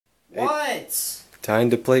What? Time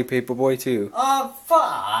to play Paperboy 2. Oh,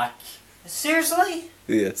 fuck. Seriously?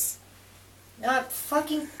 Yes.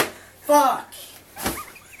 Fucking fuck.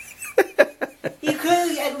 You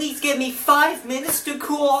could at least give me 5 minutes to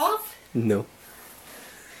cool off? No.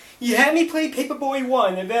 You had me play Paperboy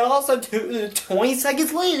 1, and then also 20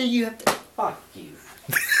 seconds later you have to... Fuck you.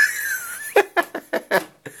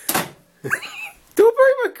 Don't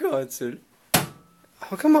break my concert.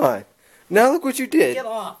 Oh, come on. Now look what you did. Get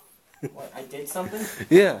off. What, I did something?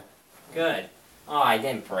 Yeah. Good. Oh, I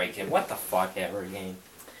didn't break it. What the fuck ever game.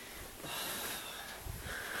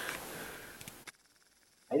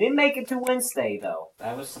 I didn't make it to Wednesday, though.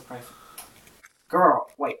 That was surprising. Girl,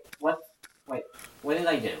 wait, what? Wait, what did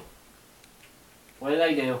I do? What did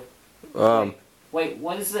I do? Wait,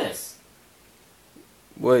 what is this?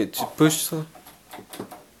 Wait, push the...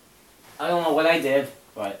 I don't know what I did,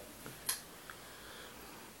 but...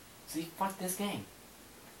 See, fuck this game.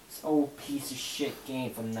 This old piece of shit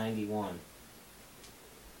game from 91.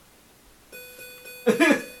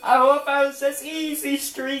 I hope I was this easy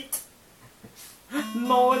street.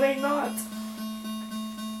 No, it ain't not.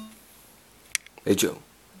 Hey, Joe.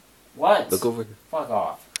 What? Look over here. Fuck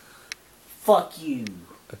off. Fuck you.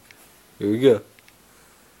 Okay. Here we go.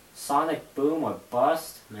 Sonic Boom or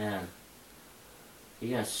Bust? Man. You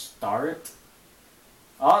gonna start?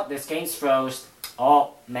 Oh, this game's froze.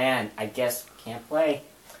 Oh, man. I guess can't play.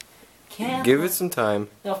 Can't Give play. it some time.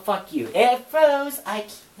 No, fuck you. It froze. I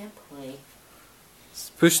can't play.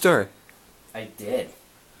 Push start. I did.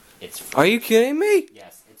 It's froze. Are you kidding me?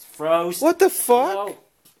 Yes, it's froze. What the fuck? No.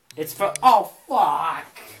 It's froze. Oh,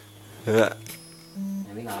 fuck. Yeah.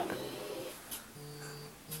 Maybe not.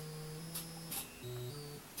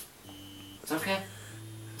 It's okay.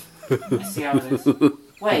 I see how it is.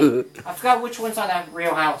 Wait, I forgot which ones are that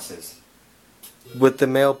real houses. With the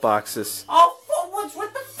mailboxes. Oh, what's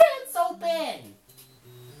with the fence open?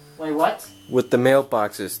 Wait, what? With the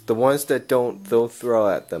mailboxes. The ones that don't throw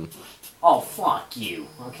at them. Oh, fuck you.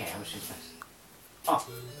 Okay, I was just... Oh.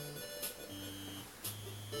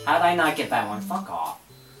 How'd I not get that one? Fuck off.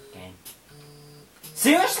 Game.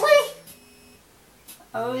 Seriously?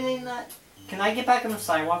 Oh, they not... Can I get back on the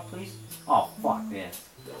sidewalk, please? Oh, fuck this.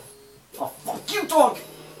 Oh, fuck you, dog!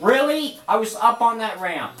 Really? I was up on that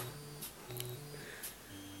ramp.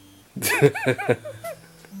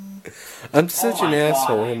 I'm such an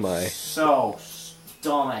asshole, am am I? So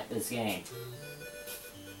dumb at this game.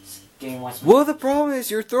 This game wants me. Well, the problem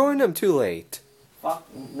is you're throwing them too late. Fuck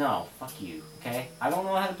no, fuck you. Okay, I don't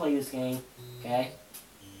know how to play this game. Okay,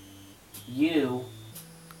 you.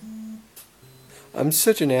 I'm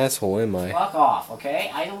such an asshole, am I? Fuck off.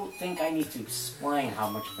 Okay, I don't think I need to explain how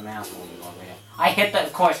much of an asshole you are. Right? I hit the.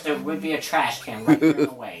 Of course, there would be a trash can right there in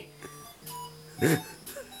the way.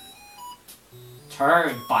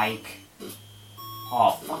 Turn, bike.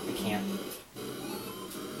 Oh, fuck the can.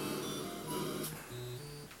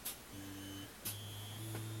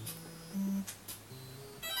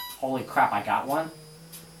 Holy crap, I got one?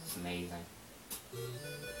 It's amazing.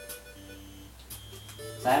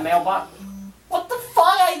 Is that a mailbox? What the fuck?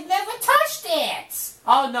 I never touched it!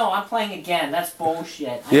 Oh no, I'm playing again. That's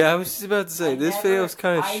bullshit. Yeah, I was just about to say, this video is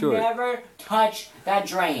kind of short. I never touched that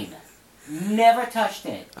drain. Never touched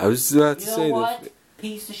it. I was about to You know say what? that.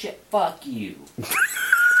 Piece of shit. Fuck you.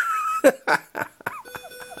 Oh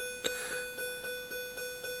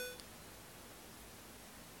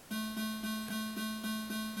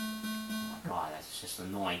god, that's just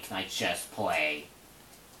annoying. Can I just play?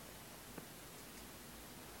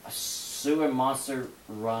 A sewer monster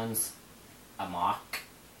runs amok.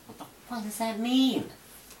 What the fuck does that mean?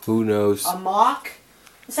 Who knows? Amok?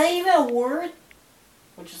 Is that even a word?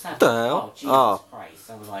 What just happened? The hell? Oh, Jesus Oh. Christ.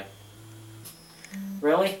 I was like...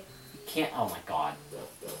 Really? You can't... Oh my god.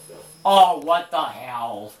 Oh, what the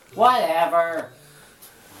hell? Whatever.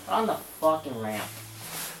 On the fucking ramp.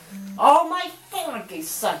 Oh my fuck, I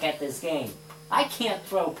suck at this game. I can't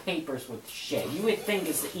throw papers with shit. You would think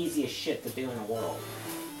it's the easiest shit to do in the world.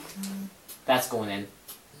 That's going in.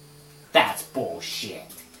 That's bullshit.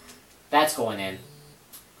 That's going in.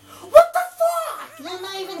 What the fuck? You're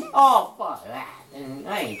not even... Oh, fuck that. And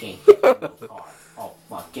I ain't getting hit by no car. Oh,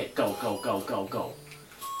 fuck. Go, go, go, go, go.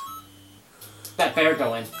 That better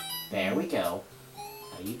go in. There we go.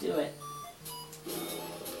 How you do it.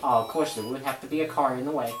 Oh, of course there would have to be a car in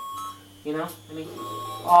the way. You know? I mean...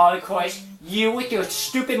 Oh, of course. You with your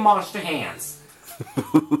stupid monster hands.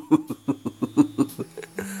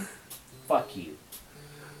 Fuck you.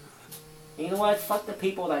 You know what? Fuck the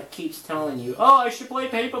people that keeps telling you, oh, I should play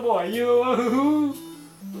Paperboy. You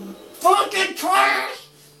fucking trash!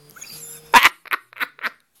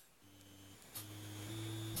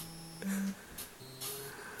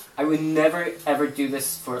 I would never ever do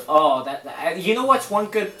this for. Oh, you know what's one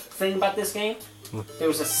good thing about this game? There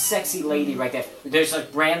was a sexy lady right there. There's a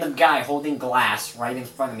random guy holding glass right in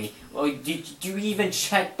front of me. Oh, did you even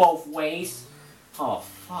check both ways? Oh,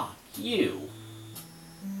 fuck you.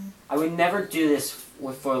 I would never do this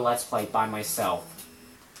for a Let's Play by myself.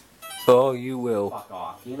 Oh, you will. Fuck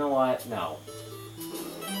off. You know what? No.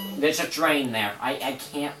 There's a drain there. I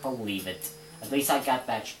can't believe it. At least I got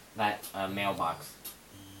that mailbox.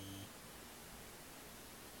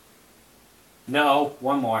 No,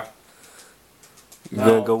 one more. You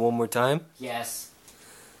gonna go one more time? Yes.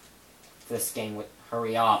 This game would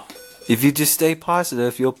hurry up. If you just stay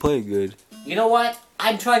positive, you'll play good. You know what?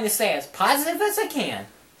 I'm trying to stay as positive as I can.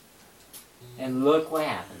 And look what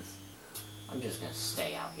happens. I'm just gonna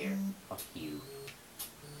stay out here. Fuck you.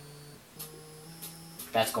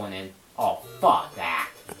 That's going in. Oh, fuck that.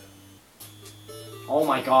 Oh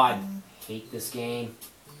my god. Hate this game.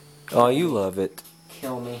 Oh, you love it.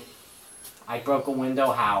 Kill me. I broke a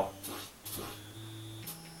window. How?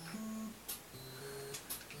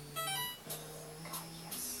 God,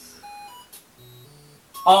 yes.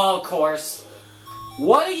 Oh, of course.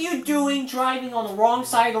 What are you doing driving on the wrong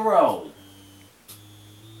side of the road?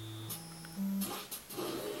 Oh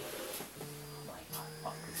my god,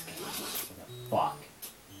 fuck this game. What the fuck?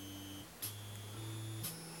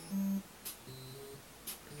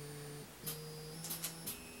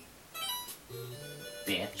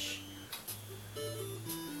 Bitch.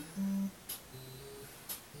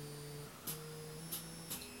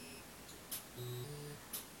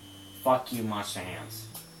 Fuck you, Monster Hands.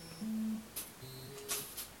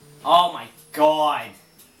 Oh my god.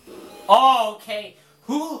 Oh, okay.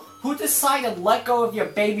 Who decided to let go of your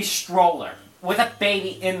baby stroller? With a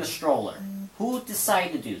baby in the stroller? Who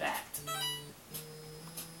decided to do that?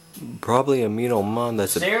 Probably a mean old mom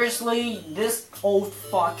that's Seriously? This old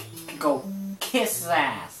fuck could go kiss his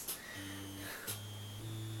ass.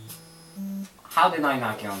 How did I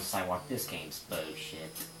not get on the sidewalk? This game's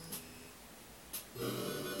bullshit.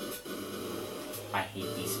 I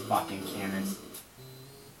hate these fucking cannons.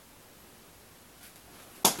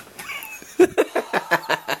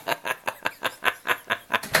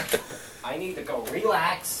 I need to go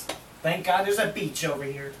relax. Thank God there's a beach over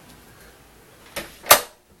here.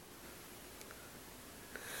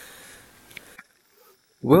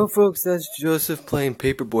 Well, folks, that's Joseph playing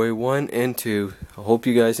Paperboy 1 and 2. I hope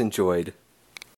you guys enjoyed.